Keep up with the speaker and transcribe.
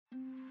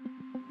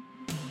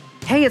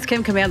Hey, it's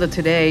Kim Komando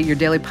today, your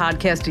daily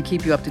podcast to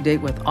keep you up to date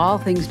with all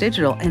things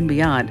digital and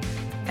beyond.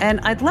 And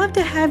I'd love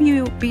to have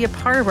you be a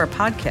part of our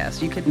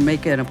podcast. You can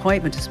make an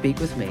appointment to speak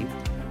with me.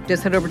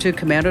 Just head over to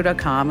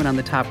komando.com, and on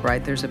the top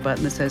right, there's a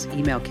button that says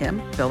Email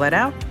Kim. Fill that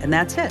out, and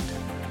that's it.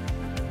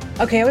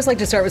 Okay, I always like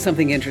to start with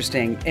something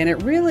interesting, and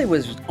it really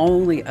was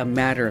only a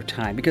matter of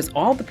time because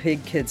all the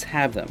big kids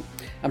have them.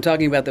 I'm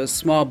talking about those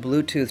small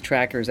Bluetooth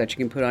trackers that you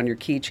can put on your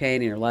keychain,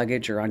 in your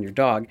luggage, or on your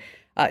dog.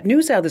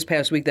 News out this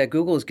past week that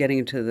Google is getting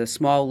into the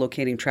small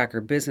locating tracker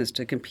business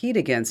to compete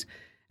against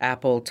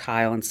Apple,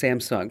 Tile, and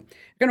Samsung.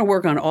 They're going to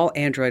work on all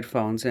Android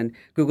phones and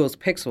Google's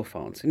Pixel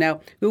phones.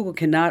 Now, Google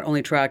can not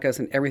only track us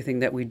in everything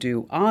that we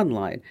do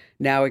online,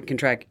 now it can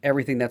track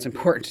everything that's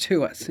important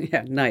to us.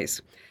 Yeah,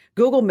 nice.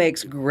 Google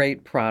makes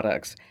great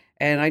products.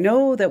 And I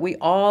know that we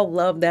all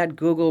love that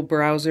Google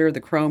browser,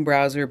 the Chrome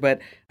browser, but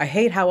I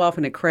hate how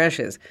often it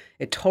crashes.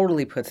 It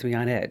totally puts me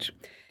on edge.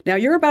 Now,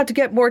 you're about to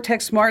get more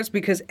tech smarts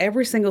because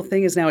every single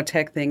thing is now a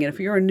tech thing. And if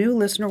you're a new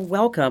listener,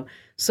 welcome.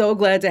 So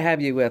glad to have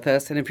you with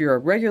us. And if you're a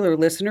regular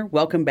listener,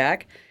 welcome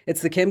back.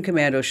 It's the Kim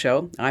Komando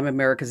Show. I'm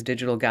America's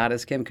digital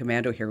goddess, Kim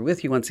Komando, here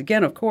with you once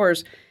again, of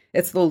course.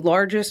 It's the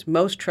largest,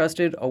 most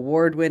trusted,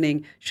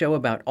 award-winning show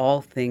about all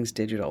things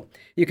digital.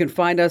 You can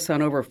find us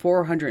on over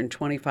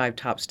 425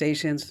 top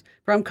stations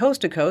from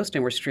coast to coast,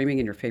 and we're streaming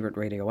in your favorite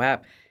radio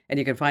app. And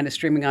you can find us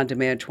streaming on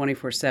demand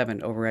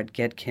 24/7 over at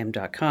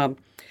getkim.com.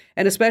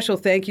 And a special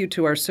thank you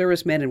to our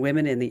servicemen and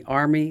women in the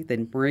Army,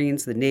 the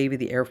Marines, the Navy,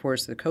 the Air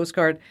Force, the Coast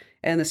Guard,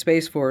 and the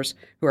Space Force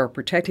who are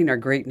protecting our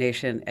great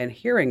nation and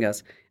hearing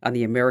us on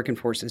the American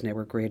Forces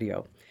Network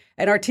Radio.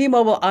 And our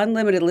T-Mobile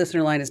Unlimited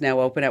listener line is now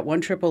open at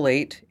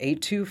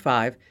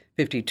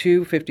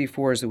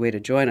 1-888-825-5254 is the way to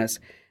join us.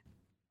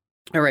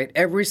 All right,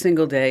 every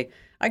single day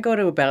I go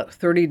to about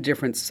 30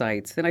 different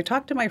sites and I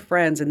talk to my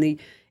friends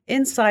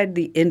inside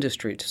the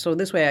industry. So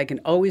this way I can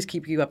always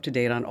keep you up to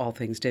date on all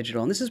things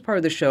digital. And this is part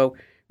of the show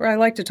where I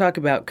like to talk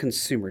about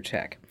consumer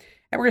tech.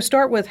 And we're going to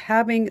start with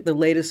having the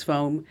latest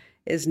phone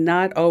is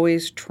not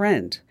always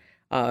trend.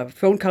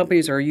 Phone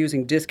companies are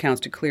using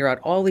discounts to clear out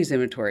all these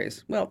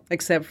inventories. Well,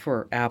 except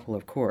for Apple,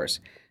 of course.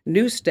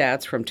 New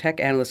stats from tech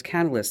analyst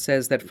Canalys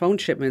says that phone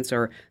shipments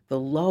are the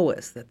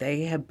lowest that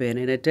they have been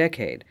in a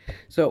decade.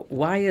 So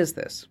why is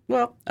this?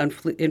 Well,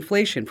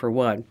 inflation for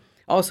one.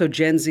 Also,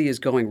 Gen Z is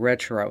going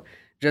retro.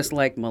 Just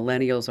like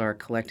millennials are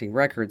collecting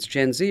records,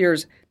 Gen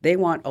Zers, they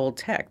want old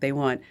tech. They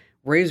want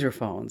Razr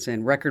phones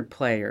and record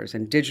players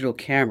and digital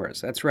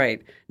cameras. That's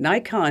right.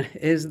 Nikon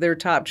is their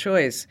top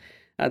choice.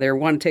 They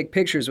want to take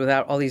pictures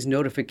without all these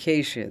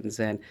notifications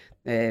and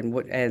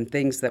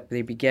things that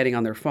they be getting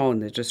on their phone,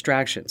 the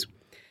distractions.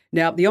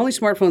 Now, the only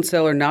smartphone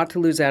seller not to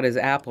lose out is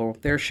Apple.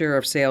 Their share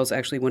of sales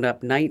actually went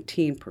up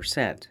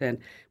 19%. And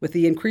with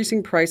the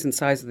increasing price and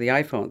size of the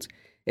iPhones,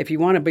 if you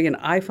want to be an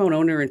iPhone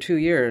owner in 2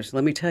 years,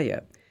 let me tell you,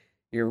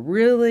 you're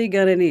really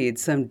going to need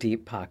some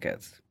deep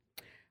pockets.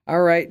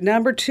 All right,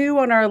 number 2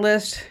 on our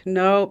list.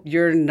 No,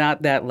 you're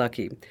not that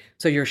lucky.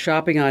 So you're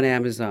shopping on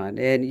Amazon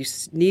and you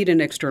need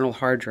an external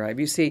hard drive.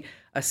 You see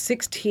a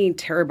 16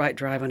 terabyte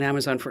drive on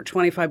Amazon for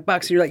 $25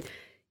 and you're like,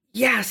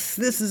 yes,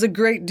 this is a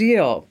great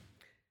deal.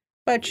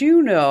 But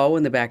you know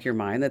in the back of your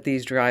mind that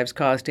these drives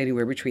cost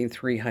anywhere between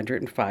 $300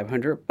 and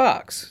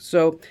 $500.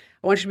 So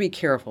I want you to be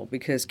careful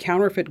because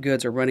counterfeit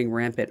goods are running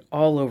rampant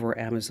all over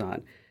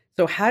Amazon.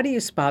 So how do you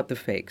spot the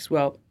fakes?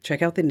 Well,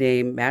 check out the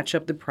name, match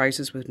up the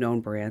prices with known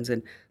brands,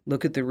 and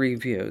look at the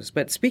reviews.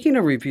 But speaking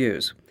of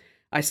reviews,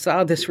 I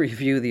saw this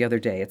review the other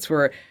day. It's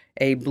for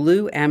a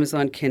blue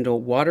Amazon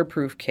Kindle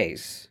waterproof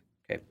case.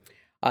 Okay,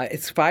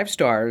 it's 5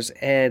 stars,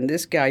 and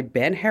this guy,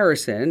 Ben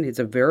Harrison, it's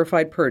a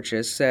verified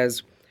purchase,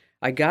 says,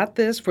 I got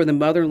this for the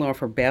mother-in-law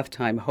for bath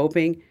time,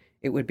 hoping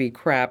it would be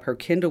crap. Her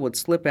Kindle would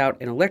slip out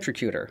and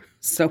electrocute her.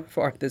 So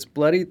far, this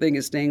bloody thing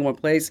is staying in one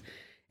place.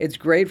 It's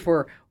great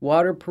for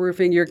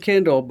waterproofing your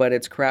Kindle, but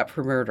it's crap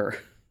for murder.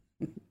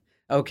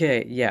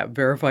 Okay, yeah,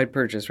 verified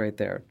purchase right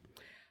there.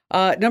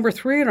 Number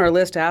 3 on our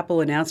list,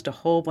 Apple announced a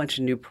whole bunch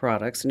of new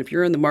products. And if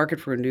you're in the market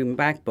for a new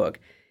MacBook,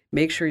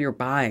 make sure you're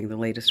buying the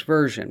latest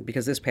version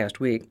because this past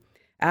week,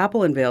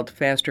 Apple unveiled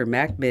faster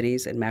Mac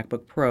Minis and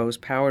MacBook Pros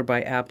powered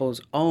by Apple's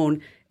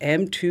own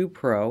M2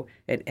 Pro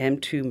and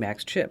M2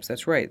 Max chips.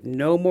 That's right,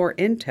 no more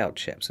Intel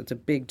chips. It's a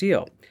big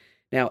deal.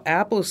 Now,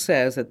 Apple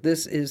says that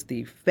this is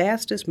the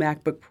fastest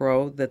MacBook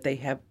Pro that they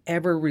have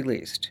ever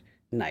released.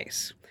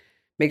 Nice.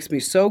 Makes me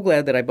so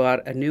glad that I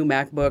bought a new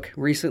MacBook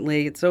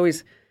recently. It's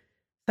always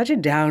such a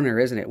downer,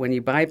 isn't it, when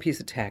you buy a piece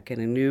of tech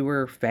and a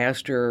newer,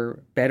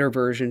 faster, better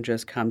version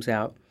just comes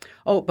out.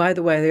 Oh, by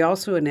the way, they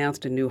also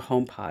announced a new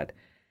HomePod.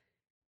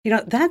 You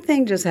know, that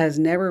thing just has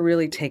never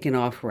really taken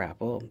off for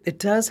Apple. It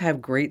does have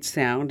great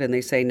sound, and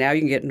they say now you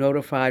can get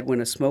notified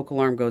when a smoke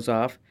alarm goes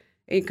off.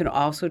 You can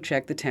also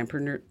check the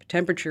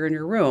temperature in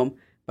your room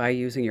by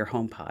using your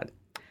HomePod.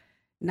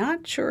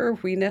 Not sure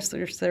if we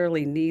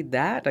necessarily need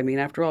that. I mean,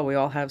 after all, we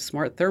all have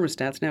smart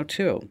thermostats now,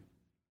 too.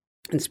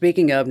 And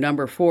speaking of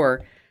number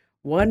 4,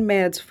 one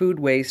man's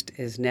food waste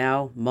is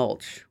now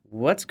mulch.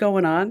 What's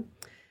going on?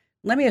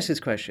 Let me ask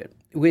this question.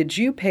 Would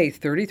you pay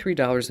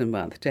 $33 a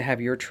month to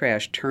have your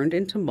trash turned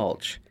into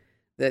mulch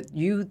that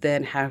you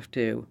then have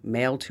to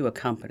mail to a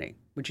company?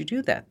 Would you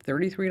do that?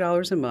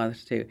 $33 a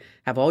month to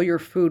have all your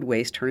food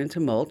waste turned into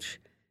mulch,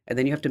 and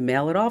then you have to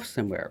mail it off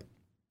somewhere.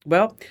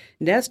 Well,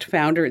 Nest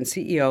founder and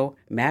CEO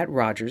Matt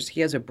Rogers,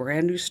 he has a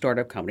brand new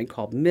startup company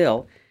called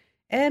Mill,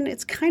 and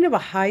it's kind of a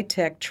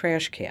high-tech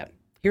trash can.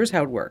 Here's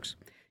how it works.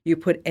 You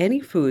put any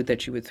food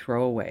that you would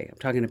throw away, I'm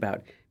talking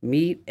about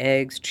meat,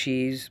 eggs,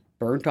 cheese,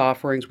 burnt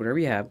offerings, whatever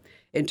you have,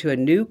 into a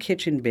new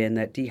kitchen bin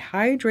that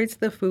dehydrates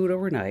the food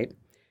overnight.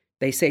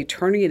 They say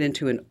turning it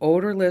into an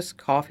odorless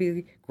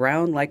coffee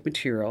ground-like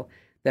material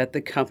that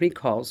the company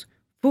calls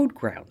food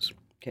grounds.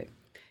 Okay.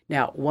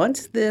 Now,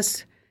 once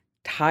this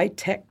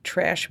high-tech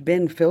trash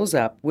bin fills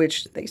up,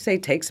 which they say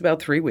takes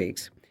about 3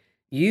 weeks,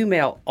 you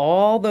mail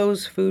all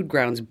those food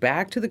grounds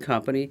back to the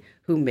company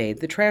who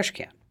made the trash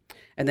can.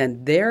 And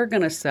then they're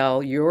going to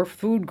sell your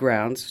food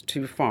grounds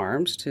to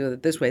farms so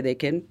that this way they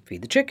can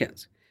feed the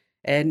chickens.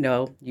 And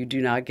no, you do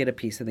not get a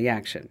piece of the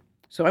action.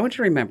 So I want you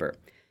to remember,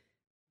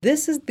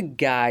 this is the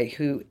guy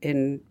who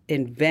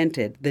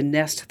invented the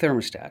Nest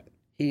thermostat.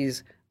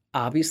 He's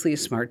obviously a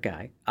smart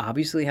guy,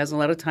 obviously has a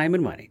lot of time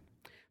and money.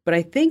 But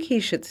I think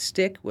he should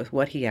stick with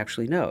what he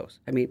actually knows.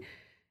 I mean,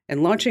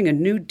 and launching a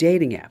new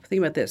dating app, think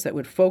about this, that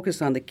would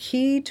focus on the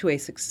key to a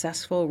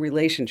successful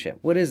relationship.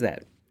 What is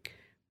that?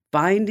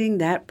 Finding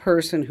that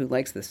person who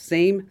likes the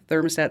same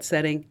thermostat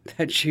setting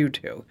that you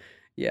do.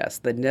 Yes,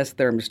 the Nest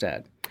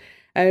thermostat.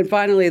 And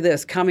finally,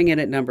 this, coming in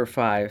at number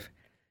 5,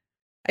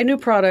 a new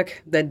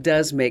product that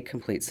does make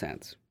complete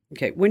sense.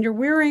 Okay, when you're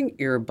wearing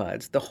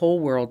earbuds, the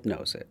whole world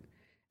knows it.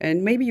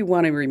 And maybe you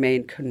want to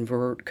remain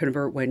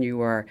convert when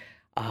you are,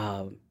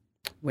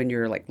 when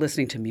you're like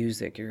listening to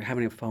music, you're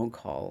having a phone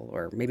call,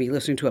 or maybe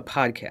listening to a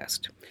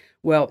podcast.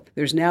 Well,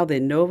 there's now the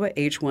Nova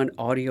H1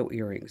 audio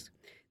earrings.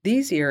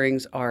 These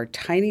earrings are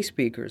tiny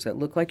speakers that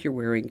look like you're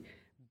wearing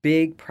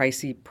big,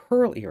 pricey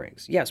pearl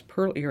earrings. Yes,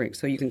 pearl earrings.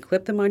 So you can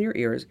clip them on your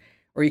ears,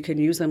 or you can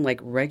use them like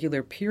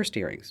regular pierced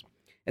earrings.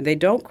 And they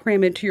don't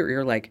cram into your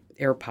ear like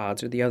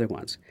AirPods or the other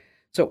ones.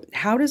 So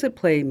how does it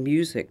play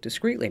music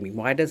discreetly? I mean,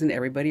 why doesn't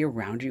everybody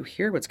around you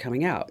hear what's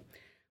coming out?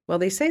 Well,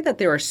 they say that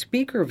there are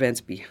speaker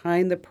vents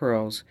behind the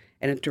pearls,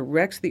 and it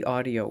directs the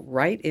audio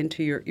right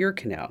into your ear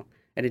canal,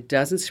 and it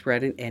doesn't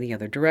spread in any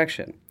other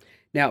direction.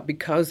 Now,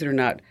 because they're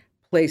not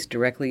placed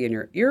directly in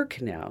your ear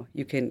canal,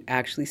 you can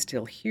actually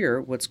still hear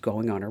what's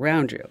going on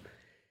around you.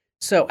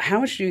 So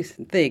how much do you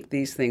think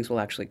these things will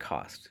actually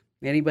cost?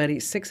 Anybody?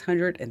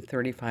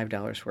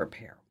 $635 for a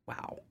pair.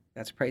 Wow,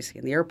 that's pricey.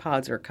 And the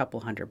AirPods are a couple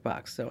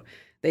 $100. So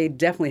they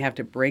definitely have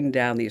to bring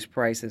down these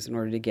prices in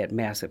order to get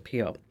mass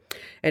appeal.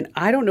 And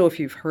I don't know if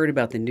you've heard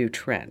about the new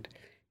trend.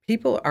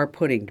 People are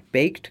putting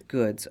baked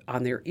goods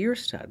on their ear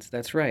studs.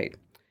 That's right.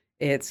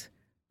 It's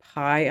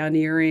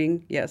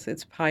pioneering. Yes,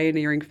 it's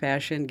pioneering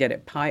fashion. Get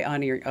it?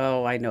 Pioneering.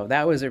 Oh, I know.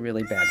 That was a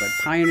really bad one.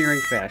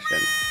 Pioneering fashion.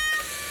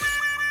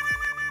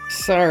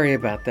 Sorry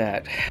about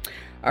that.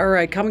 All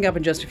right, coming up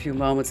in just a few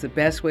moments, the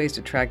best ways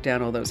to track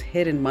down all those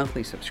hidden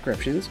monthly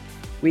subscriptions.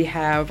 We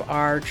have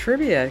our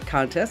trivia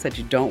contest that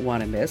you don't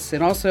want to miss,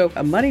 and also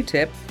a money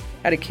tip,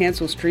 how to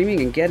cancel streaming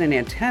and get an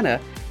antenna,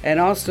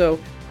 and also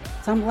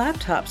some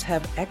laptops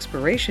have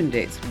expiration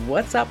dates.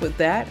 What's up with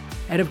that?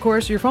 And of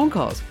course, your phone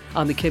calls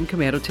on the Kim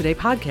Komando Today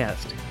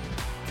podcast.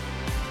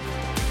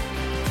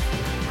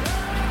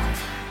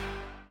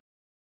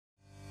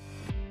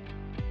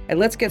 And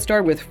let's get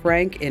started with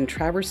Frank in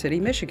Traverse City,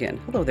 Michigan.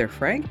 Hello there,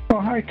 Frank. Oh,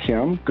 hi,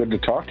 Kim. Good to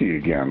talk to you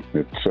again.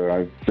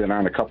 I've been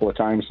on a couple of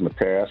times in the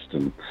past,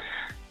 and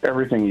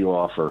everything you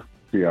offer,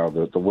 the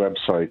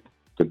website,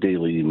 the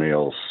daily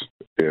emails,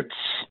 it's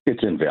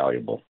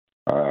invaluable.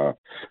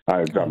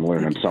 I'm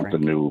learning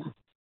something new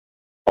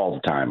all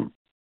the time.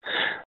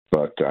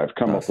 But I've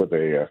come up with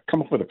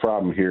a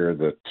problem here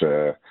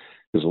that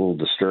is a little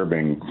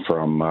disturbing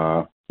from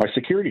my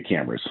security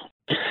cameras.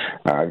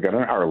 I've got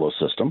an Arlo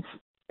system.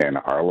 And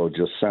Arlo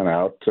just sent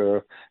out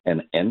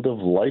an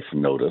end-of-life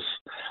notice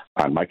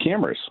on my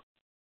cameras.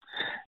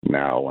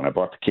 Now, when I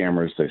bought the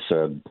cameras, they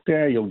said,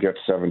 yeah, you'll get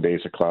 7 days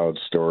of cloud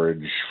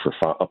storage for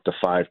up to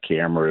 5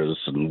 cameras,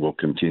 and we'll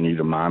continue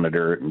to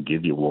monitor it and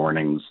give you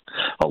warnings,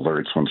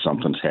 alerts when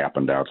something's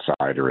happened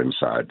outside or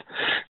inside.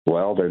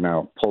 Well, they're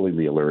now pulling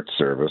the alert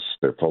service.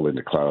 They're pulling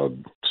the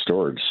cloud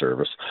storage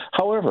service.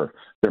 However,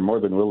 they're more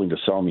than willing to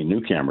sell me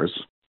new cameras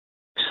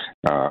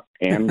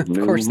and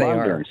new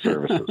monitoring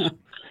services.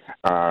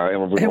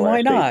 Over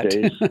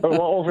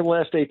the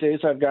last 8 days,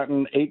 I've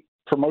gotten 8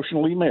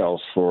 promotional emails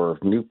for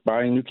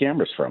buying new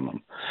cameras from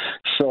them.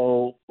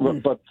 So,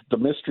 but the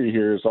mystery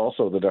here is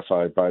also that if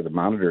I buy the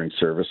monitoring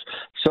service,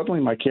 suddenly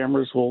my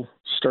cameras will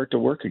start to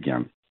work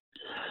again.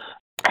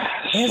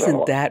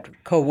 Isn't that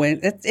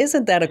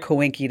a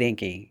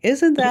coinky-dinky?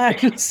 Isn't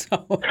that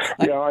so?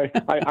 Yeah,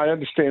 I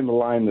understand the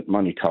line that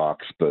money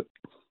talks, but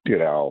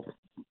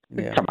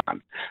come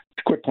on.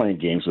 Quit playing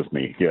games with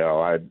me.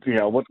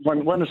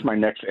 When is my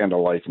next end of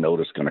life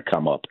notice going to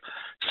come up?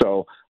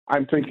 So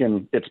I'm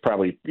thinking it's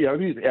probably,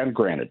 and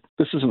granted,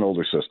 this is an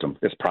older system.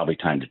 It's probably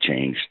time to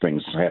change.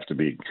 Things have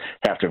to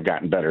have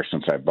gotten better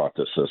since I bought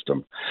this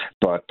system.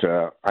 But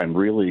I'm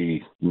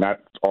really not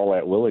all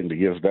that willing to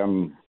give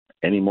them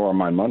any more of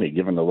my money,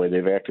 given the way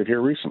they've acted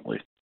here recently.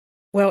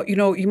 Well,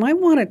 you might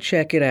want to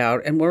check it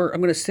out, and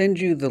I'm going to send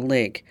you the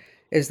link,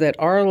 is that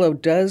Arlo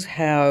does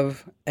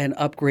have an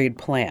upgrade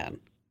plan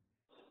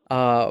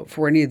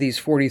for any of these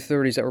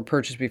 4030s that were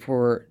purchased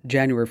before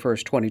January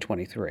 1st,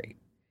 2023.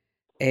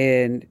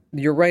 And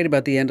you're right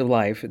about the end of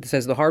life. It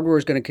says the hardware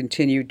is going to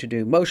continue to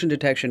do motion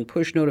detection,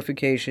 push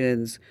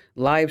notifications,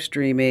 live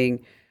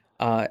streaming,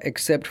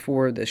 except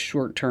for the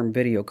short-term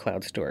video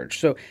cloud storage.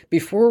 So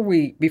before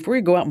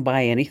you go out and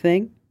buy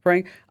anything,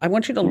 Frank, I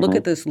want you to look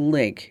at this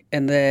link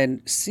and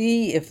then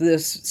see if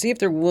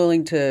they're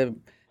willing to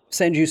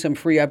send you some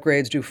free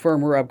upgrades, do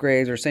firmware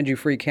upgrades, or send you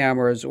free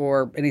cameras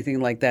or anything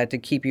like that to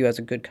keep you as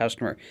a good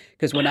customer.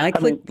 Because when I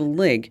clicked the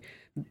link,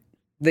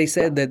 they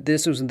said that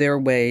this was their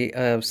way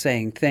of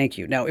saying thank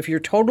you. Now, if you're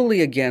totally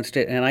against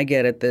it, and I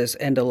get it, this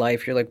end of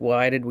life, you're like,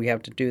 why did we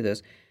have to do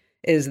this?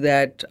 Is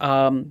that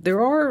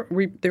there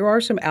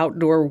are some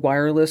outdoor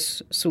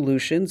wireless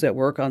solutions that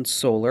work on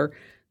solar.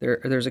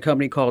 There's a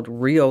company called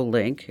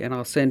Reolink, and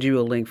I'll send you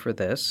a link for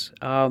this.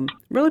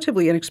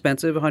 Relatively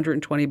inexpensive,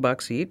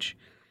 $120 each.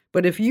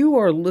 But if you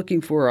are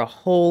looking for a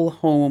whole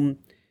home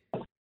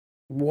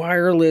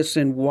wireless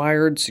and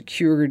wired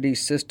security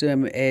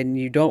system and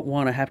you don't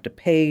want to have to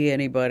pay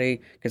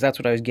anybody, because that's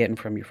what I was getting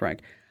from you,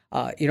 Frank.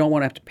 You don't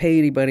want to have to pay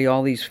anybody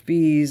all these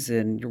fees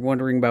and you're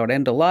wondering about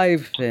end of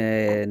life,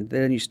 and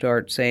then you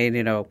start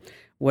saying,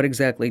 what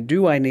exactly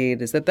do I need?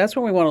 That's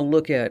when we want to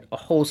look at a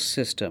whole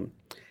system.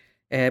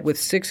 With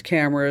 6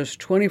 cameras,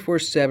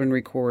 24/7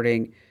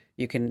 recording.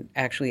 You can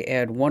actually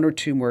add 1 or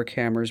 2 more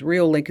cameras.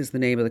 Reolink is the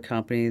name of the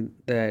company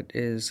that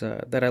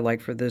I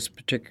like for this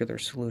particular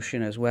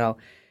solution as well.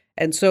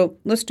 And so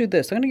let's do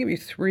this. I'm going to give you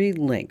 3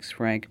 links,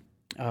 Frank.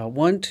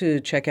 One to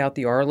check out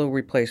the Arlo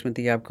replacement,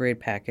 the upgrade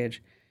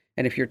package.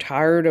 And if you're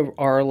tired of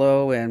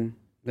Arlo and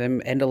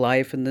them end of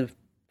life and the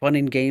fun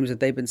and games that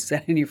they've been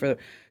sending you for,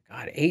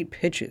 8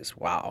 pitches.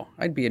 Wow,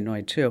 I'd be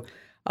annoyed too.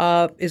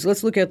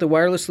 Let's look at the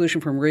wireless solution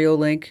from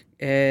Reolink,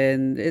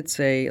 and it's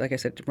like I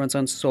said, it runs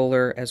on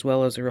solar as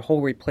well as a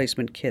whole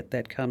replacement kit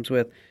that comes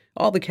with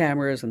all the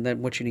cameras and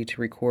then what you need to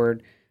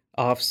record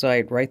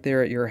off-site right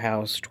there at your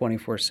house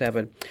 24/7.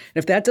 And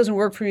if that doesn't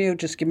work for you,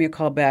 just give me a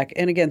call back.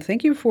 And again, I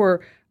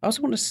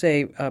also want to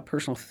say a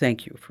personal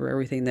thank you for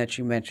everything that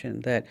you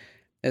mentioned, that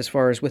as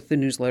far as with the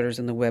newsletters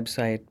and the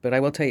website. But I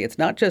will tell you, it's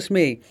not just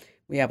me.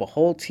 We have a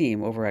whole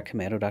team over at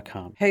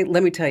Komando.com. Hey,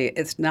 let me tell you,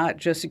 it's not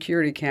just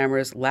security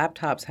cameras.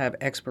 Laptops have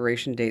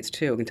expiration dates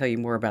too. I can tell you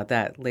more about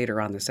that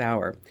later on this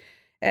hour.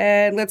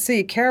 And let's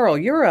see, Carol,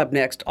 you're up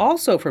next,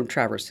 also from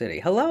Traverse City.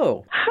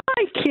 Hello.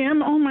 Hi,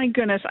 Kim. Oh, my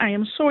goodness. I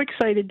am so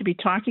excited to be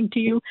talking to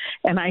you,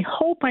 and I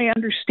hope I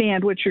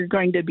understand what you're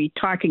going to be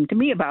talking to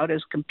me about,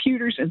 as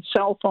computers and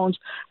cell phones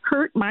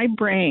hurt my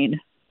brain.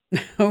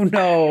 Oh,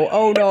 no.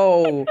 Oh,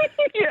 no.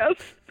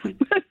 Yes.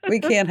 We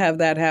can't have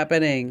that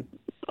happening.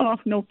 Oh,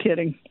 no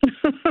kidding.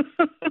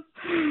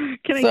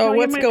 So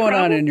what's going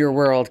on in your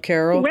world,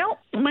 Carol? Well,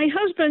 my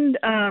husband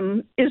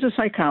is a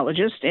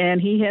psychologist,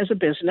 and he has a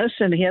business,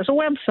 and he has a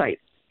website.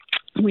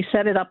 We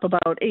set it up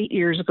about 8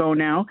 years ago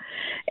now,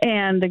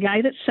 and the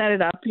guy that set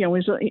it up,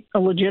 is a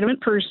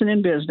legitimate person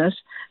in business.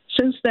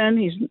 Since then,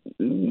 he's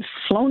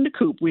flown the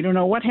coop. We don't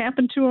know what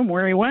happened to him,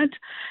 where he went,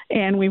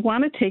 and we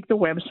want to take the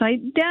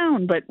website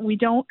down, but we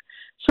don't.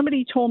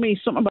 Somebody told me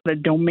something about a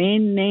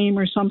domain name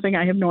or something.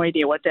 I have no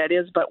idea what that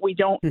is, but we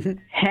don't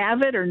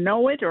have it or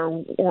know it,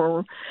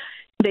 or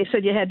they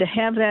said you had to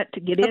have that to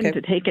get in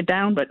to take it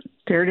down, but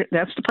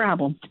that's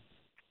the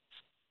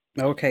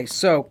Okay,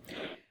 so,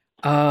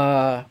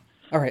 all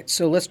right,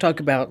 so let's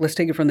take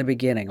it from the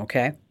beginning,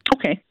 okay?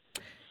 Okay.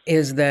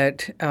 Is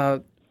that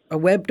a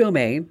web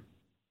domain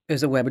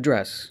is a web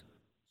address.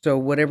 So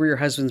whatever your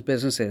husband's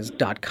business is,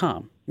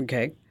 .com,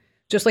 okay?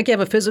 Just like you have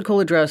a physical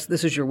address,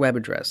 this is your web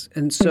address.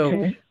 And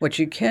so what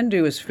you can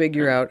do is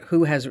figure out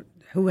who has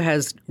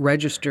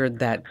registered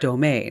that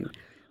domain.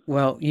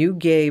 Well, you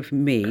gave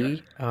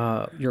me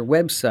your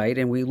website,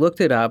 and we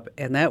looked it up,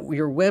 and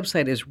your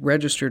website is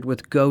registered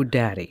with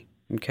GoDaddy,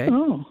 okay?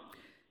 Oh.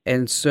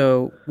 And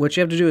so what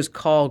you have to do is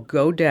call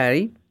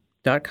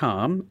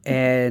GoDaddy.com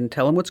and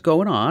tell them what's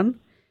going on,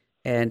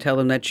 and tell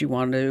them that you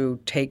want to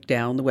take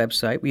down the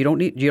website. You don't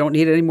need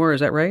it anymore, is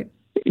that right?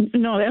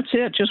 No, that's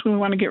it. Just we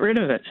want to get rid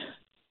of it.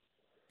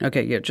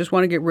 Okay, yeah, just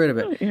want to get rid of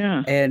it.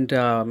 Yeah.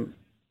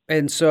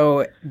 And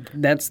so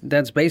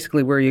that's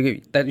basically where you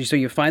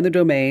find the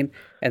domain,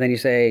 and then you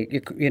say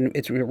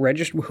it's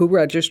registered, who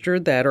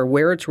registered that or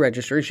where it's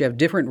registered. You have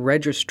different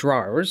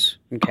registrars,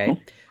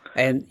 okay?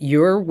 And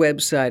your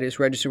website is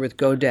registered with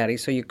GoDaddy,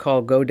 so you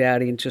call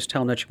GoDaddy and just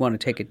tell them that you want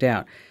to take it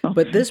down. Okay.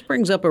 But this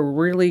brings up a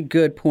really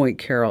good point,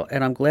 Carol,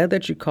 and I'm glad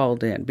that you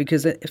called in,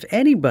 because if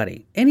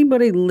anybody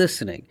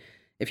listening,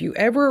 if you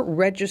ever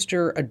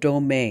register a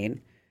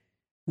domain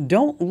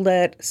Don't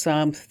let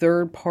some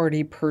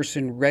third-party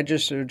person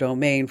register a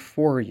domain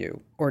for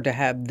you or to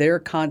have their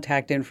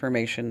contact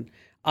information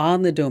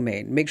on the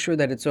domain. Make sure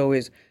that it's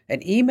always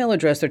an email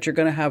address that you're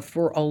going to have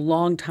for a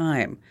long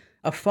time,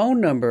 a phone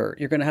number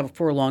you're going to have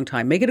for a long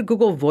time. Make it a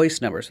Google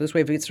Voice number. So this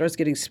way, if it starts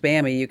getting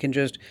spammy, you can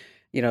just,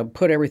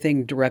 put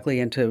everything directly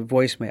into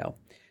voicemail.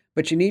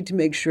 But you need to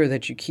make sure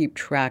that you keep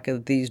track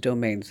of these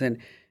domains.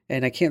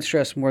 And I can't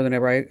stress more than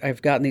ever,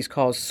 I've gotten these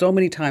calls so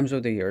many times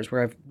over the years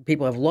where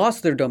people have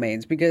lost their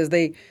domains because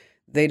they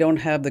don't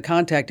have the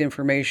contact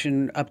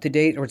information up to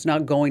date or it's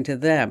not going to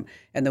them.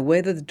 And the way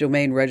that the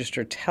domain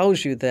register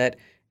tells you that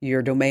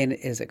your domain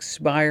is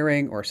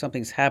expiring or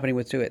something's happening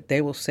with it,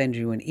 they will send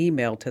you an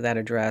email to that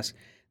address.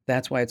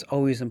 That's why it's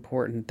always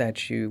important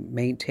that you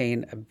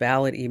maintain a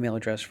valid email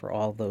address for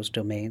all of those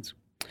domains.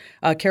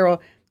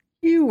 Carol,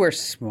 you were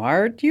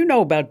smart. You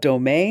know about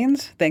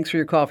domains. Thanks for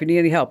your call. If you need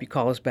any help, you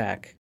call us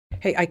back.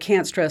 Hey, I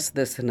can't stress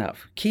this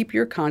enough. Keep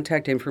your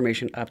contact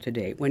information up to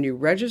date. When you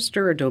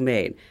register a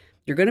domain,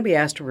 you're going to be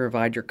asked to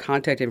provide your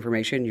contact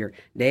information, your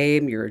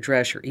name, your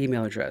address, your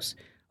email address.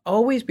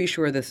 Always be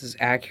sure this is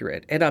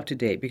accurate and up to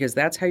date because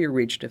that's how you're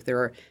reached if there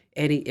are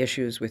any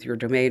issues with your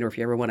domain or if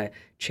you ever want to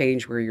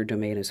change where your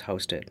domain is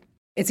hosted.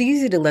 It's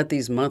easy to let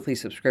these monthly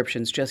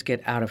subscriptions just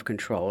get out of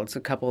control. It's a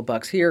couple of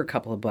bucks here, a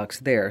couple of bucks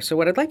there. So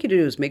what I'd like you to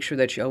do is make sure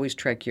that you always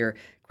check your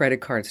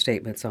credit card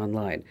statements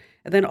online.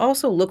 And then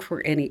also look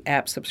for any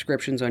app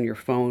subscriptions on your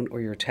phone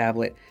or your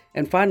tablet.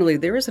 And finally,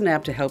 there is an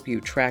app to help you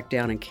track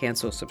down and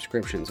cancel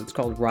subscriptions. It's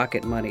called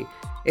Rocket Money.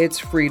 It's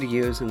free to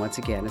use, and once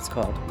again, it's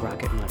called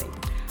Rocket Money.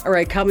 All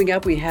right, coming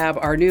up, we have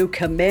our new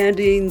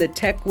Commanding the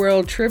Tech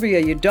World trivia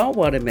you don't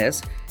want to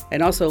miss.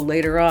 And also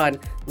later on,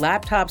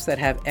 laptops that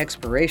have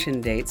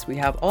expiration dates. We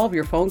have all of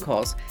your phone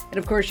calls. And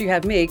of course, you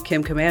have me,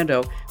 Kim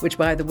Komando, which,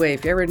 by the way,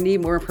 if you ever need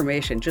more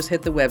information, just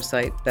hit the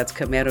website. That's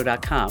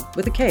komando.com,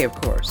 with a K, of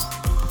course.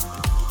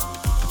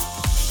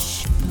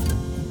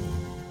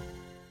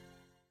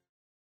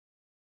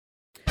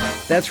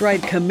 That's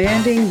right,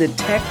 Commanding the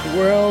Tech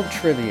World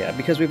trivia,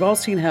 because we've all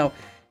seen how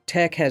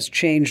tech has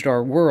changed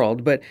our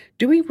world, but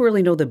do we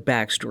really know the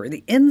backstory,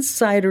 the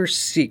insider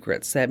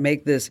secrets that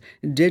make this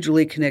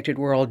digitally connected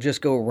world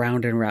just go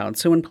round and round?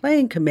 So when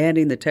playing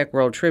Commanding the Tech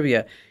World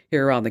trivia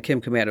here on the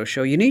Kim Komando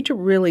Show, you need to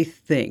really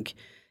think.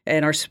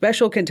 And our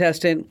special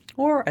contestant,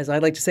 or as I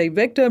like to say,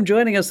 victim,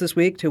 joining us this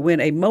week to win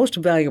a most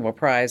valuable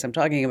prize, I'm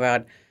talking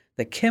about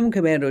the Kim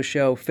Komando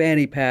Show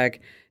fanny pack,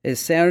 is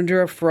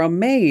Sandra from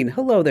Maine.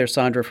 Hello there,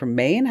 Sandra from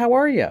Maine. How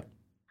are you?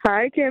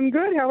 Hi, Kim.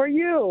 Good. How are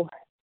you?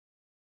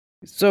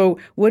 So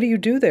what do you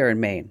do there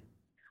in Maine?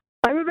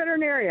 I'm a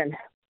veterinarian.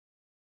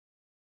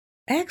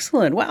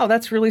 Excellent. Wow,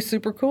 that's really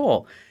super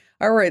cool.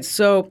 All right,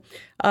 so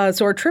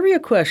our trivia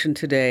question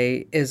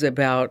today is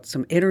about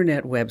some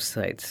internet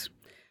websites.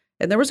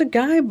 And there was a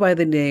guy by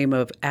the name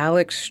of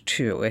Alex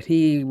Tew, and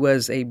he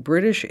was a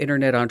British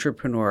internet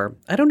entrepreneur.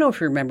 I don't know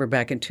if you remember,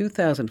 back in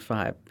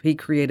 2005, he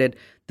created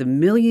the $1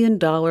 Million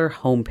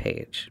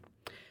Homepage.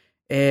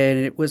 And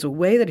it was a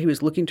way that he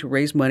was looking to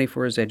raise money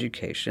for his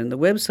education. The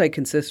website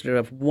consisted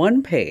of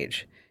one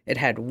page. It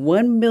had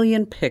 1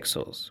 million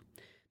pixels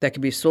that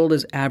could be sold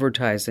as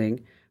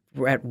advertising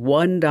at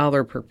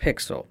 $1 per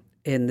pixel.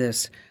 And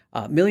this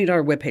 $1 million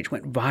webpage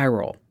went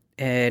viral.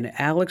 And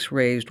Alex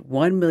raised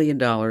 $1 million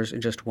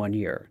in just 1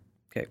 year.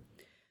 Okay.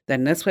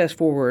 Then let's fast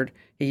forward.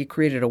 He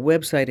created a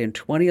website in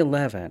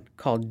 2011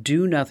 called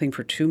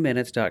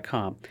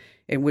DoNothingFor2Minutes.com,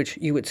 in which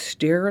you would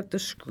stare at the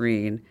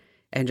screen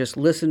and just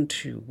listen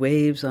to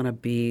waves on a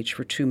beach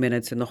for 2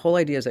 minutes. And the whole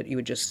idea is that you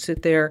would just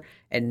sit there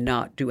and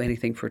not do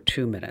anything for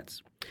 2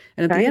 minutes.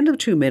 And at the end of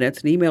 2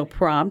 minutes, an email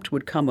prompt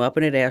would come up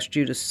and it asked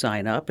you to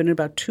sign up. And in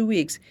about 2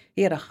 weeks,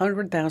 he had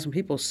 100,000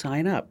 people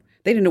sign up.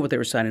 They didn't know what they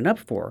were signing up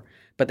for,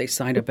 but they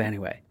signed up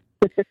anyway.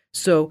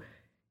 So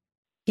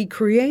he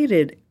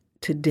created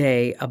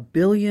today a $1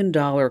 billion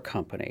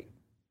company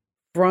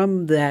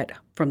from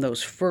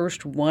those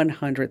first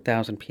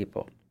 100,000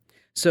 people.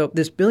 So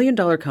this $1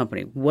 billion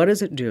company, what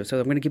does it do? So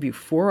I'm going to give you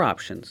 4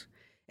 options,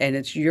 and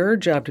it's your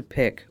job to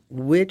pick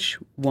which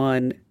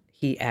one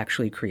he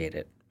actually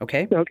created.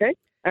 Okay? Okay.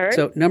 All right.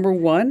 So number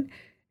 1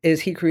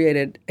 is he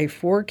created a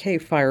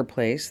 4K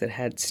fireplace that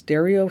had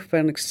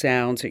stereophonic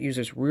sounds. It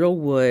uses real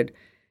wood,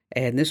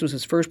 and this was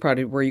his first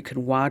product where you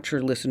can watch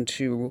or listen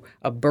to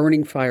a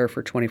burning fire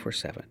for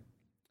 24/7.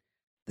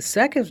 The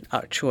second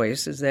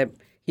choice is that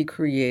he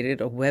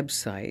created a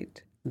website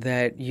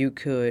that you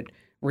could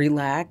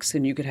relax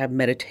and you could have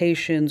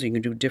meditations, you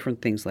can do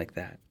different things like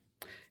that.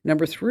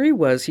 Number 3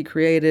 was he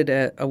created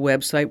a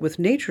website with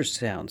nature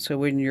sounds. So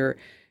when you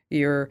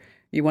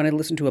want to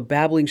listen to a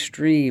babbling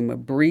stream, a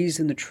breeze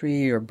in the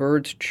tree, or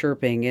birds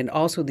chirping, and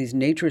also these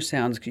nature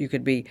sounds you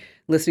could be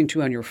listening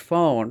to on your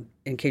phone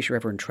in case you're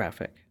ever in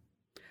traffic.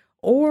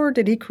 Or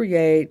did he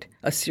create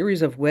a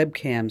series of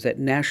webcams at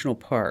national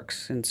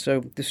parks? And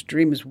so the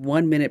stream is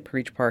 1 minute per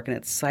each park, and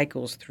it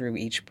cycles through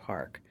each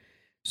park.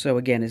 So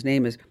again, his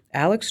name is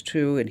Alex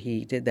Tew, and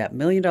he did that $1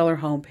 Million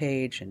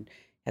homepage and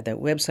had that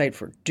website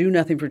for Do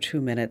Nothing for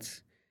 2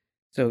 Minutes.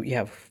 So you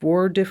have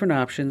 4 different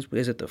options.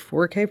 Is it the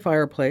 4K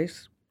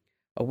fireplace,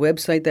 a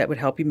website that would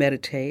help you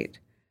meditate,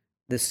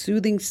 the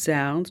soothing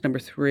sounds, number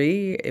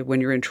 3,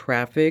 when you're in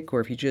traffic or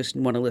if you just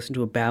want to listen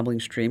to a babbling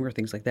stream or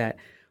things like that,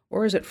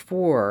 or is it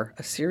 4,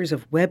 a series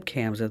of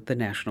webcams at the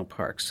national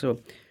parks? So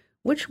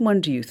which one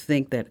do you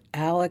think that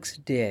Alex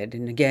did?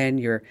 And again,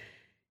 you're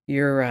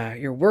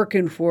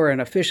working for an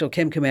official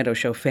Kim Komando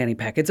Show fanny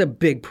pack. It's a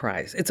big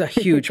prize. It's a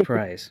huge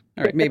prize.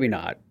 All right, maybe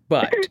not,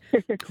 but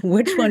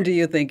which one do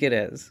you think it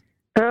is?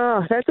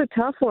 Oh, that's a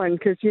tough one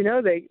because,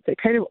 they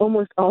kind of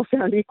almost all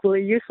sound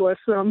equally useless.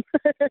 I'm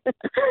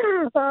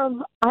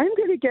going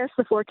to guess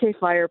the 4K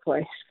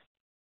fireplace.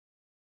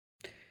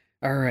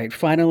 All right,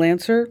 final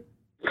answer?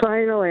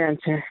 Final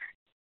answer.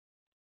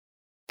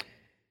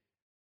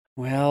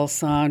 Well,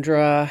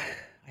 Sandra,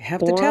 I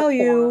have to tell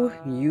you,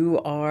 you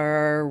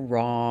are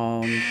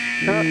wrong.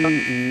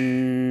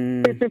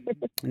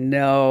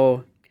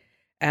 No.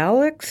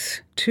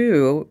 Alex,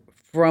 too,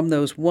 from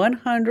those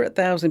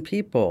 100,000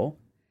 people,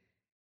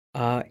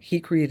 he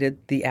created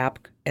the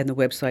app and the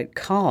website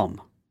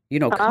Calm. You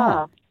know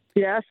Calm.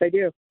 Yes, I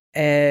do.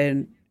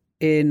 And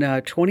in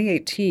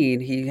 2018,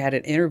 he had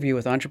an interview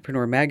with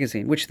Entrepreneur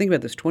Magazine, which, think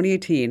about this,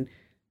 2018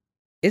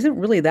 isn't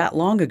really that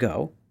long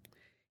ago.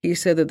 He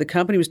said that the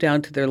company was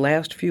down to their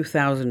last few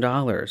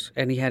 $1,000s,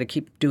 and he had to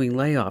keep doing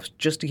layoffs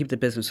just to keep the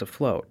business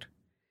afloat.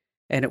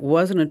 And it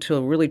wasn't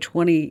until really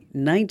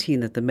 2019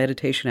 that the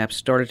meditation app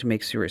started to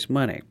make serious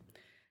money.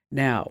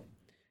 Now,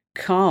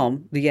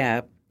 Calm, the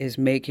app, is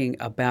making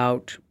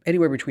about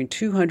anywhere between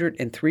 $200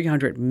 and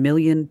 $300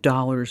 million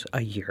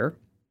a year.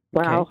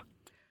 Wow.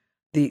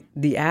 Okay?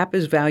 The app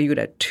is valued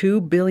at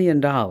 $2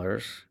 billion,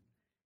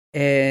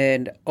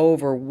 and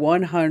over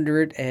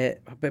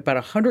about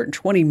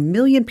 120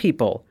 million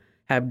people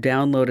have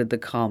downloaded the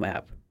Calm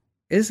app.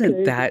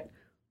 Isn't that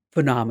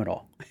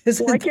phenomenal?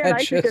 Why can't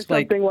I think of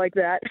something like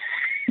that?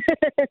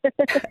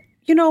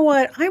 You know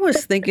what? I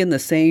was thinking the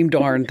same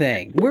darn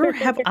thing. Where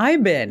have I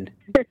been?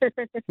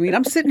 I mean,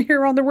 I'm sitting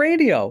here on the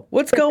radio.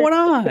 What's going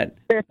on?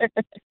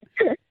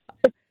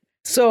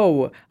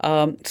 So,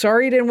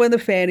 sorry you didn't win the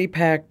fanny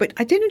pack, but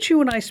didn't you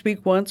and I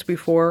speak once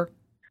before?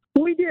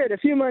 We did a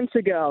few months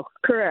ago.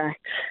 Correct.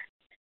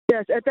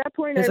 Yes, at that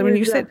point, I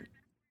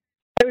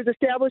was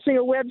establishing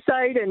a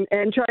website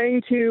and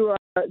trying to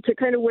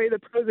kind of weigh the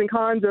pros and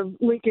cons of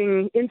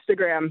linking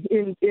Instagram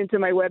into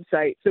my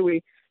website. So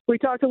we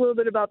talked a little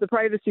bit about the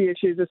privacy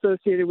issues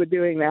associated with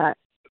doing that.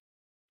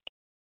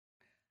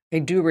 I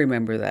do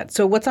remember that.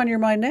 So what's on your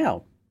mind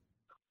now?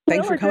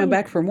 Thanks for coming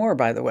back for more,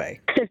 by the way.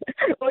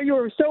 Well, you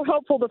were so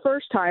helpful the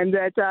first time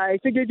that I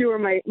figured you were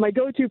my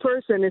go-to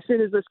person as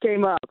soon as this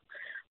came up.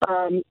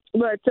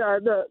 But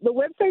the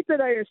website that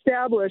I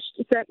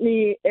established sent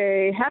me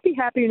a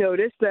happy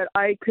notice that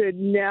I could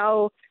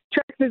now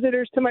track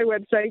visitors to my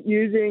website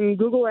using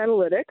Google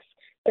Analytics,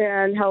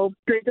 and how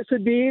great this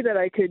would be, that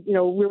I could,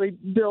 really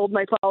build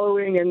my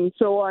following and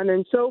so on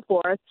and so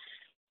forth.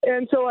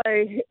 And so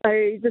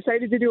I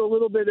decided to do a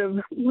little bit of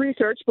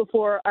research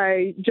before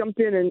I jumped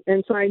in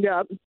and signed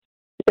up,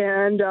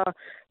 and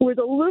was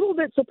a little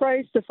bit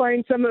surprised to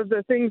find some of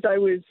the things I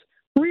was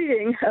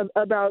reading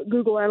about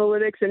Google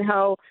Analytics and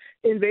how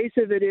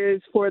invasive it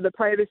is for the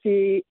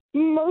privacy,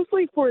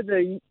 mostly for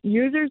the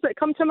users that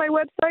come to my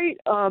website.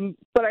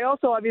 But I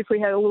also obviously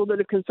had a little bit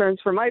of concerns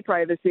for my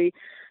privacy.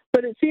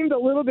 But it seemed a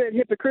little bit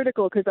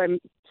hypocritical because I'm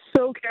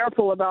so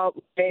careful about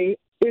my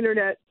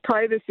internet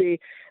privacy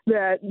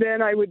that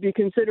then I would be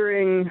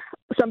considering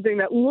something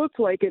that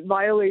looked like it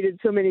violated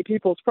so many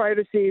people's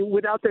privacy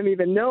without them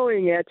even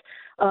knowing it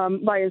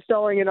by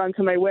installing it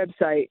onto my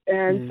website.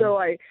 And so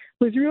I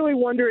was really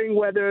wondering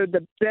whether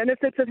the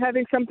benefits of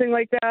having something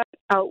like that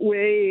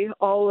outweigh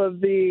all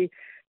of the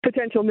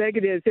potential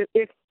negatives,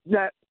 if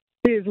that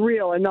is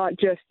real and not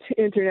just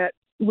internet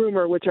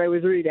rumor, which I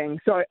was reading.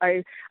 So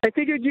I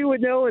figured you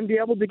would know and be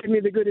able to give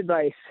me the good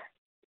advice.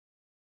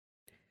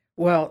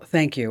 Well,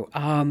 thank you.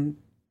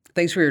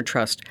 Thanks for your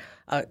trust.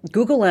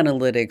 Google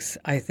Analytics,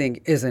 I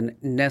think, is a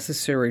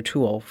necessary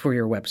tool for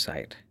your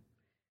website.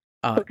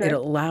 Okay. It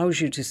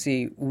allows you to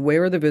see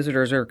where the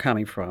visitors are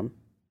coming from.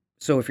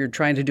 So if you're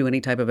trying to do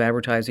any type of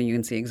advertising, you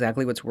can see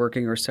exactly what's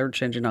working, or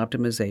search engine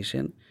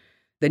optimization.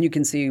 Then you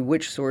can see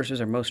which sources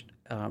are most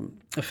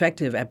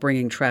effective at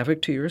bringing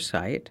traffic to your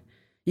site.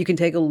 You can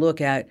take a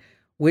look at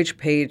which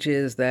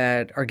pages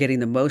that are getting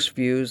the most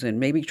views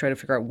and maybe try to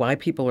figure out why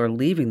people are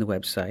leaving the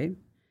website.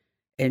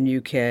 And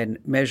you can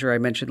measure, I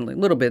mentioned a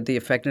little bit, the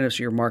effectiveness of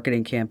your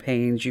marketing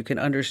campaigns. You can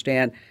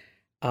understand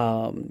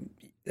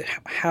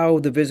how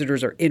the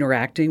visitors are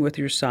interacting with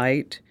your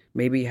site,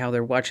 maybe how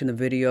they're watching the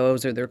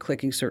videos or they're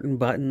clicking certain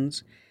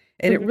buttons.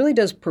 And it really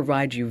does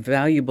provide you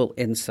valuable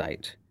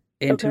insight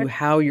into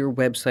how your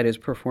website is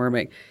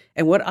performing.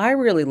 And what I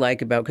really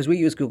like about, because we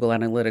use Google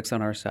Analytics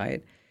on our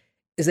site,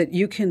 is that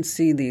you can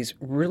see these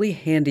really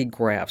handy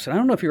graphs. And I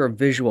don't know if you're a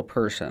visual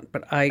person,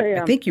 but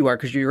I think you are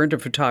because you're into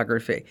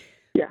photography.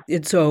 Yeah.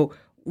 And so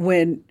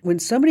when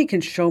somebody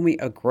can show me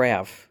a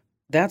graph,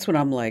 that's when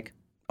I'm like,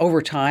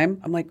 over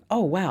time, I'm like,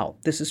 oh, wow,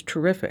 this is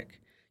terrific.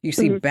 You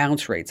see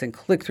bounce rates and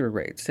click-through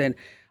rates, and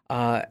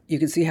you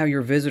can see how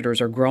your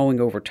visitors are growing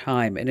over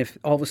time. And if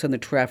all of a sudden the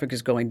traffic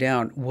is going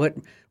down, what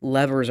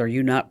levers are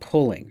you not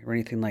pulling or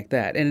anything like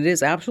that? And it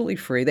is absolutely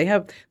free.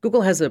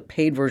 Google has a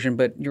paid version,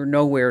 but you're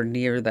nowhere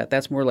near that.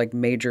 That's more like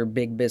major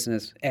big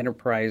business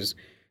enterprise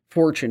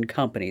fortune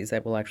companies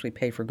that will actually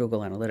pay for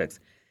Google Analytics.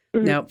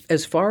 Now,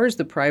 as far as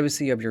the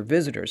privacy of your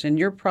visitors, and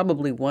you're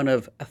probably one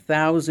of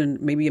 1,000,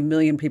 maybe 1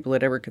 million people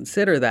that ever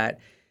consider that,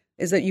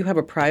 is that you have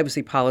a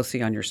privacy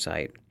policy on your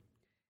site.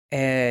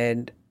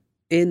 And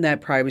in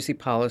that privacy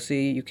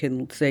policy, you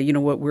can say, you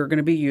know what, we're going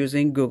to be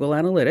using Google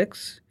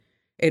Analytics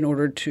in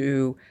order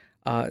to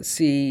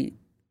see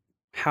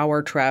how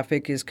our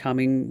traffic is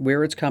coming,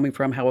 where it's coming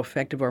from, how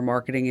effective our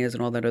marketing is,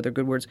 and all that other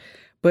good words.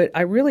 But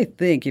I really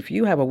think if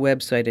you have a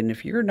website and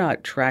if you're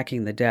not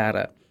tracking the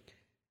data,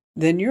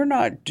 then you're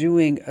not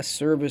doing a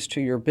service to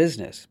your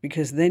business,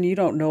 because then you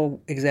don't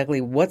know exactly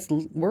what's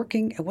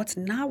working and what's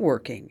not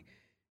working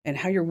and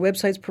how your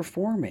website's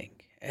performing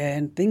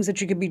and things that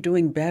you could be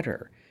doing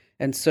better.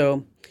 And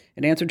so,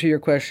 in answer to your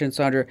question,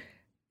 Sandra,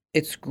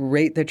 it's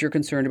great that you're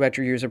concerned about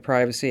your user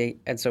privacy.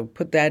 And so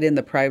put that in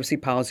the privacy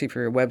policy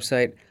for your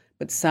website,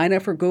 but sign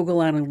up for Google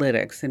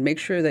Analytics and make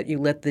sure that you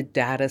let the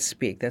data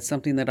speak. That's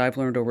something that I've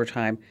learned over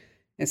time.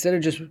 Instead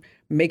of just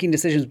making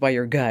decisions by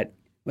your gut,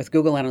 with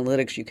Google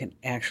Analytics, you can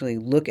actually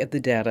look at the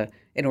data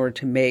in order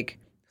to make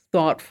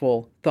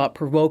thoughtful,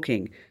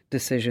 thought-provoking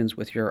decisions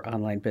with your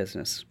online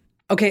business.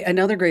 Okay,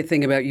 another great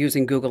thing about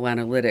using Google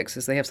Analytics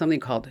is they have something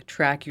called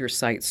Track Your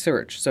Site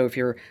Search. So if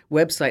your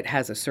website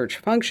has a search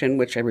function,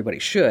 which everybody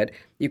should,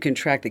 you can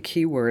track the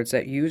keywords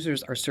that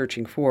users are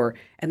searching for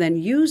and then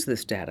use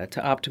this data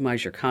to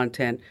optimize your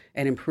content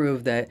and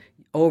improve the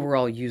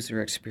overall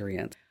user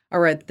experience. All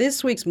right,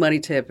 this week's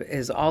Money Tip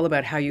is all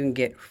about how you can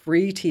get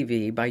free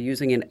TV by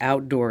using an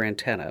outdoor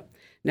antenna.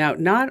 Now,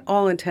 not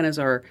all antennas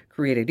are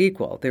created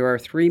equal. There are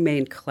 3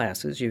 main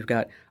classes. You've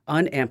got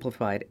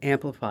unamplified,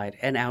 amplified,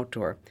 and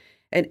outdoor.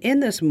 And in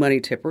this Money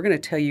Tip, we're going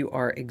to tell you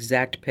our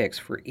exact picks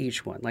for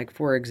each one. Like,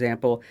 for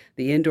example,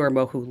 the indoor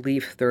Mohu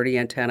Leaf 30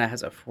 antenna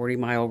has a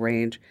 40-mile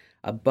range,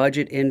 a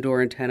budget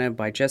indoor antenna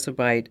by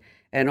Jessobite,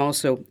 and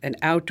also an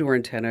outdoor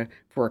antenna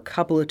for a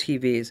couple of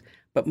TVs.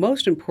 But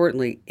most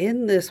importantly,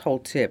 in this whole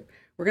tip,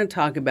 we're going to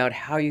talk about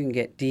how you can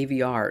get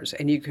DVRs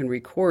and you can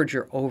record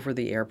your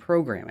over-the-air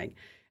programming.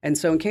 And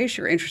so in case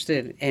you're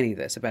interested in any of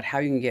this, about how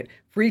you can get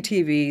free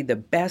TV, the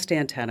best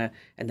antenna,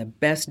 and the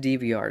best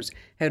DVRs,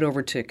 head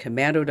over to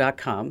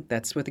komando.com.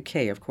 That's with a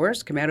K, of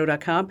course,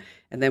 komando.com.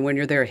 And then when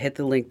you're there, hit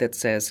the link that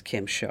says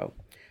Kim Show.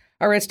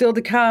 All right, still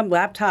to come,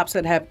 laptops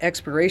that have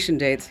expiration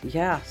dates.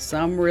 Yeah,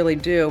 some really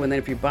do. And then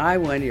if you buy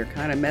one, you're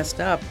kind of messed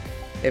up.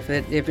 If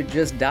it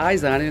just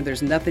dies on it,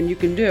 there's nothing you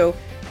can do.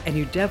 And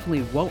you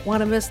definitely won't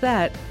want to miss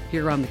that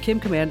here on the Kim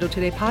Komando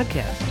Today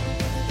podcast.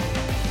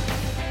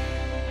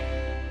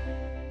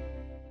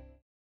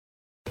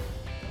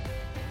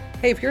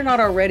 Hey, if you're not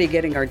already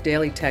getting our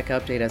daily tech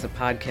update as a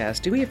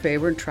podcast, do me a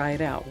favor and try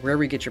it out.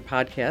 Wherever you get your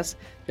podcasts,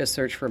 just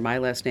search for my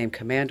last name,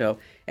 Komando,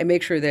 and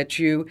make sure that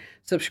you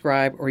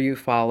subscribe or you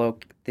follow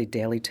the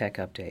daily tech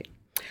update.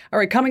 All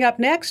right, coming up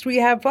next, we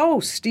have,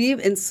 Steve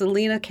in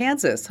Salina,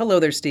 Kansas. Hello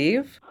there,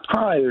 Steve.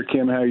 Hi there,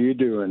 Kim. How are you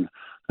doing?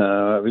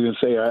 I was going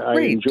to say, I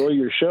enjoy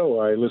your show.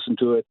 I listen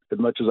to it as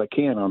much as I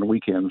can on the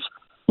weekends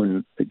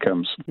when it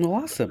comes. Well,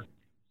 awesome.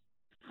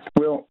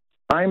 Well,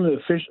 I'm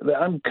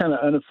kind of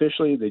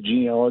unofficially the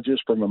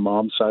genealogist from my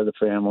mom's side of the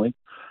family.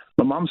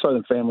 My mom's side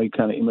of the family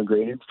kind of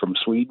immigrated from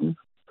Sweden.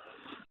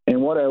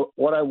 And what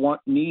I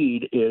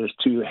need is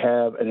to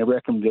have a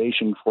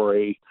recommendation for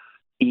a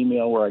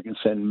email where I can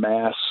send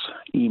mass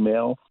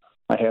email.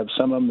 I have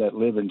some of them that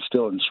live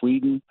still in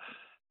Sweden.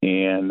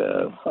 And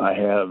I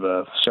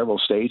have several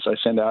states. I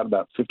send out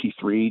about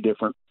 53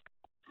 different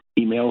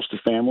emails to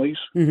families.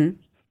 Mm-hmm.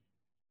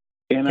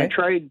 And okay. I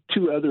tried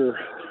 2 other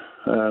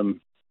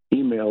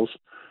emails.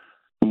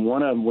 And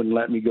one of them wouldn't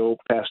let me go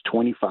past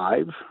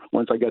 25.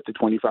 Once I got to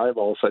 25,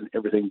 all of a sudden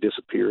everything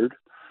disappeared.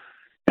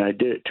 And I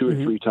did it 2 or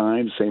 3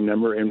 times, same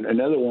number. And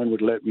another one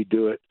would let me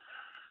do it,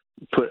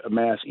 put a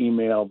mass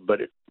email, but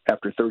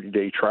after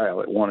 30-day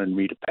trial, it wanted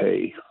me to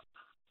pay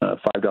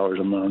 $5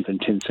 a month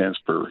and 10 cents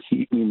per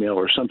email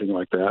or something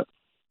like that.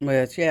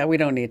 Yeah, we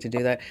don't need to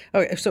do that.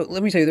 Okay, so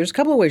let me tell you, there's a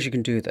couple of ways you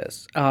can do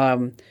this.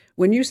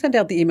 When you sent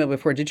out the email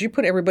before, did you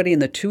put everybody in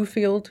the to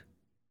field?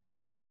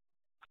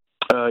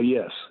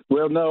 Yes.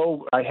 Well,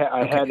 no, I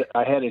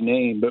had a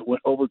name, but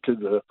went over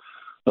to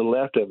the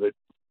left of it.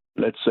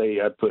 Let's say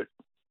I put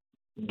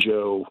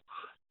Joe,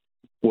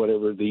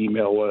 whatever the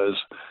email was.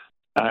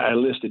 I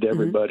listed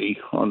everybody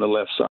on the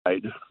left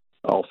side,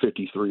 all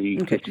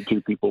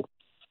 52 people.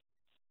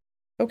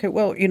 Okay,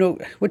 well,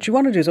 what you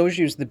want to do is always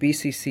use the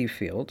BCC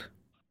field,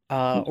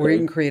 or you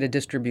can create a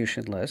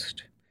distribution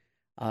list.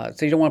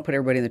 So you don't want to put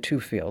everybody in the to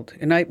field.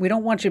 And we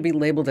don't want you to be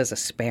labeled as a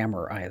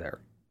spammer either.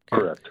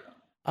 Okay? Correct.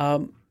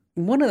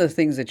 one of the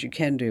things that you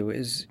can do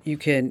is you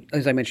can,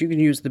 as I mentioned, you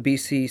can use the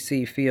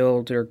BCC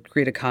field or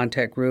create a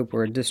contact group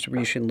or a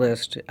distribution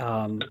list.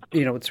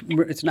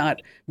 It's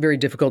not very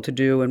difficult to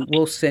do, and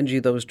we'll send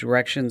you those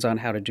directions on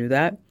how to do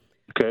that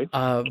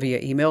via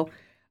email.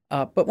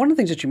 But one of the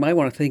things that you might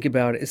want to think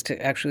about is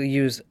to actually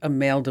use a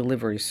mail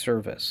delivery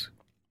service.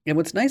 And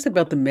what's nice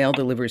about the mail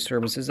delivery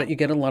service is that you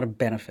get a lot of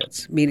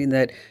benefits, meaning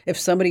that if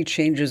somebody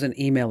changes an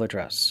email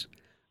address,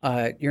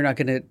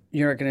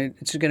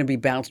 it's going to be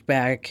bounced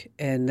back,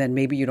 and then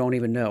maybe you don't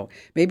even know.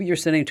 Maybe you're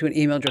sending to an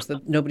email address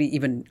that nobody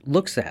even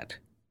looks at.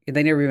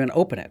 They never even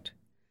open it.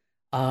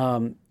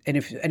 And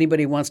if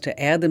anybody wants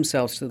to add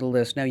themselves to the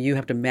list, now you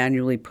have to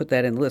manually put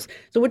that in the list.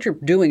 So what you're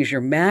doing is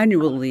you're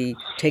manually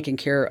taking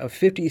care of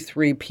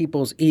 53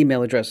 people's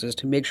email addresses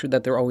to make sure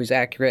that they're always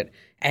accurate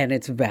and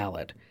it's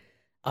valid.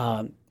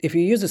 If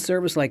you use a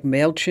service like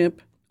MailChimp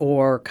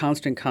or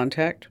Constant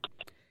Contact,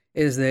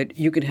 is that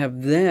you can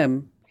have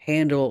them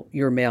handle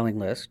your mailing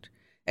list.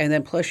 And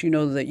then plus,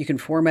 that you can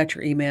format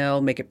your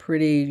email, make it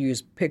pretty,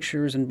 use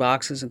pictures and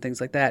boxes and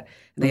things like that.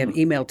 And they have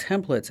email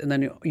templates. And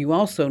then you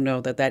also know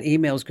that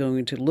email is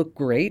going to look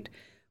great,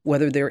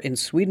 whether they're in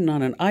Sweden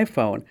on an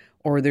iPhone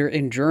or they're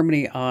in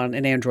Germany on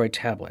an Android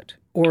tablet,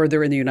 or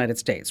they're in the United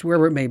States,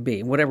 wherever it may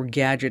be, whatever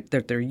gadget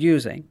that they're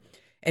using.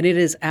 And it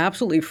is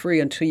absolutely free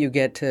until you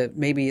get to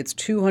maybe it's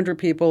 200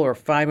 people or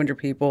 500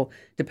 people,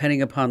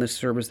 depending upon the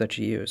service that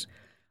you use.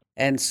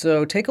 And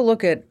so take a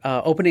look at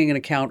opening an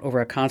account over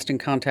at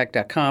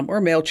ConstantContact.com or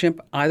MailChimp,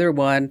 either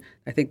one.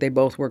 I think they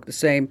both work the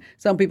same.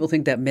 Some people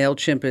think that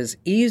MailChimp is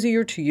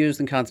easier to use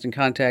than Constant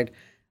Contact.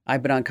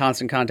 I've been on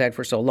Constant Contact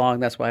for so long,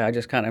 that's why I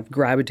just kind of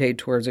gravitate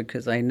towards it,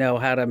 because I know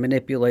how to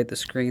manipulate the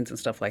screens and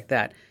stuff like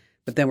that.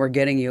 But then we're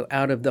getting you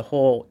out of the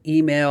whole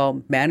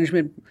email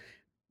management.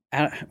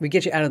 We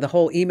get you out of the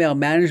whole email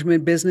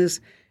management business,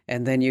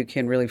 and then you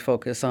can really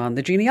focus on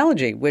the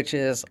genealogy, which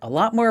is a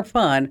lot more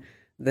fun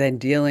than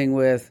dealing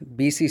with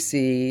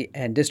BCC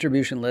and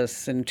distribution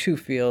lists and two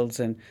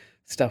fields and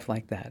stuff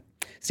like that.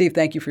 Steve,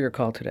 thank you for your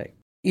call today.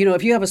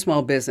 If you have a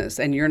small business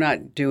and you're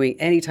not doing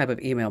any type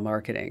of email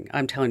marketing,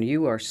 I'm telling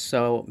you are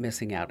so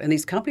missing out. And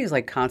these companies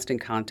like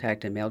Constant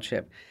Contact and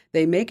MailChimp,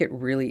 they make it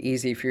really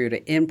easy for you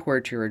to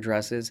import your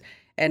addresses,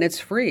 and it's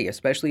free,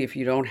 especially if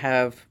you don't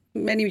have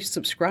many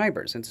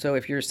subscribers. And so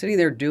if you're sitting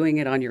there doing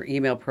it on your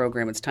email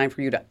program, it's time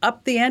for you to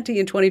up the ante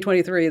in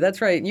 2023. That's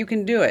right, you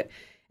can do it.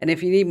 And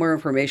if you need more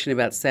information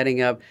about setting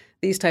up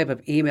these type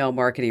of email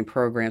marketing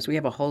programs, we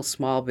have a whole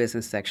small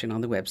business section on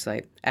the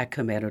website at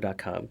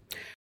Komando.com.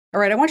 All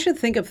right, I want you to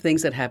think of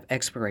things that have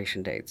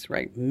expiration dates,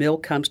 right?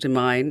 Milk comes to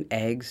mind,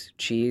 eggs,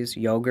 cheese,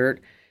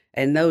 yogurt,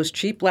 and those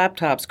cheap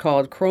laptops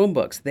called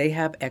Chromebooks, they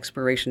have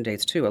expiration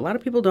dates too. A lot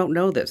of people don't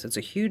know this. It's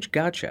a huge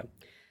gotcha.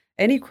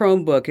 Any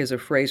Chromebook is a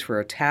phrase for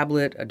a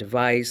tablet, a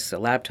device, a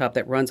laptop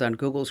that runs on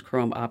Google's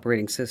Chrome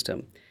operating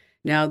system.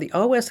 Now, the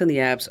OS and the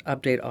apps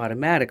update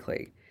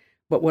automatically.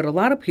 But what a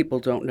lot of people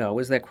don't know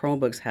is that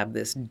Chromebooks have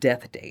this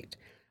death date.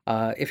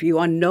 If you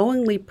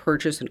unknowingly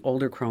purchase an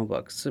older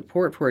Chromebook,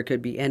 support for it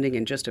could be ending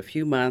in just a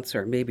few months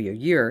or maybe a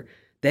year.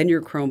 Then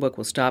your Chromebook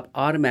will stop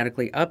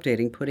automatically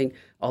updating, putting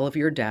all of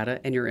your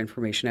data and your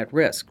information at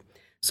risk.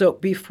 So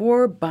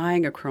before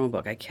buying a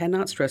Chromebook, I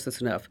cannot stress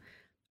this enough,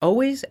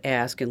 always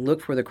ask and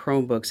look for the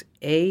Chromebook's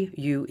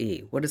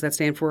AUE. What does that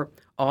stand for?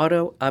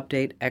 Auto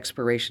Update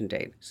Expiration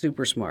Date.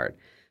 Super smart.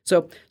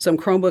 So some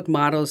Chromebook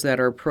models that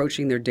are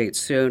approaching their dates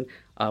soon.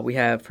 We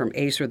have from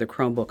Acer the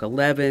Chromebook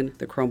 11,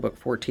 the Chromebook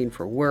 14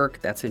 for work.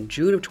 That's in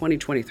June of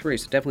 2023,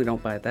 so definitely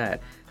don't buy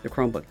that. The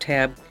Chromebook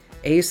Tab.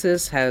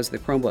 Asus has the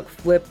Chromebook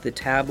Flip, the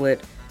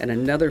tablet, and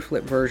another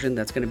Flip version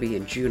that's going to be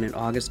in June and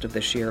August of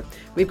this year.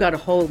 We've got a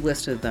whole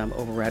list of them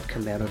over at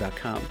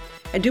Komando.com.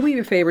 And do me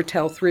a favor,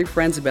 tell 3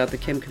 friends about the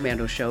Kim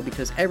Komando Show,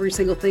 because every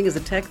single thing is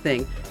a tech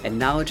thing, and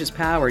knowledge is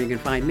power. You can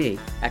find me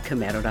at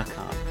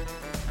Komando.com.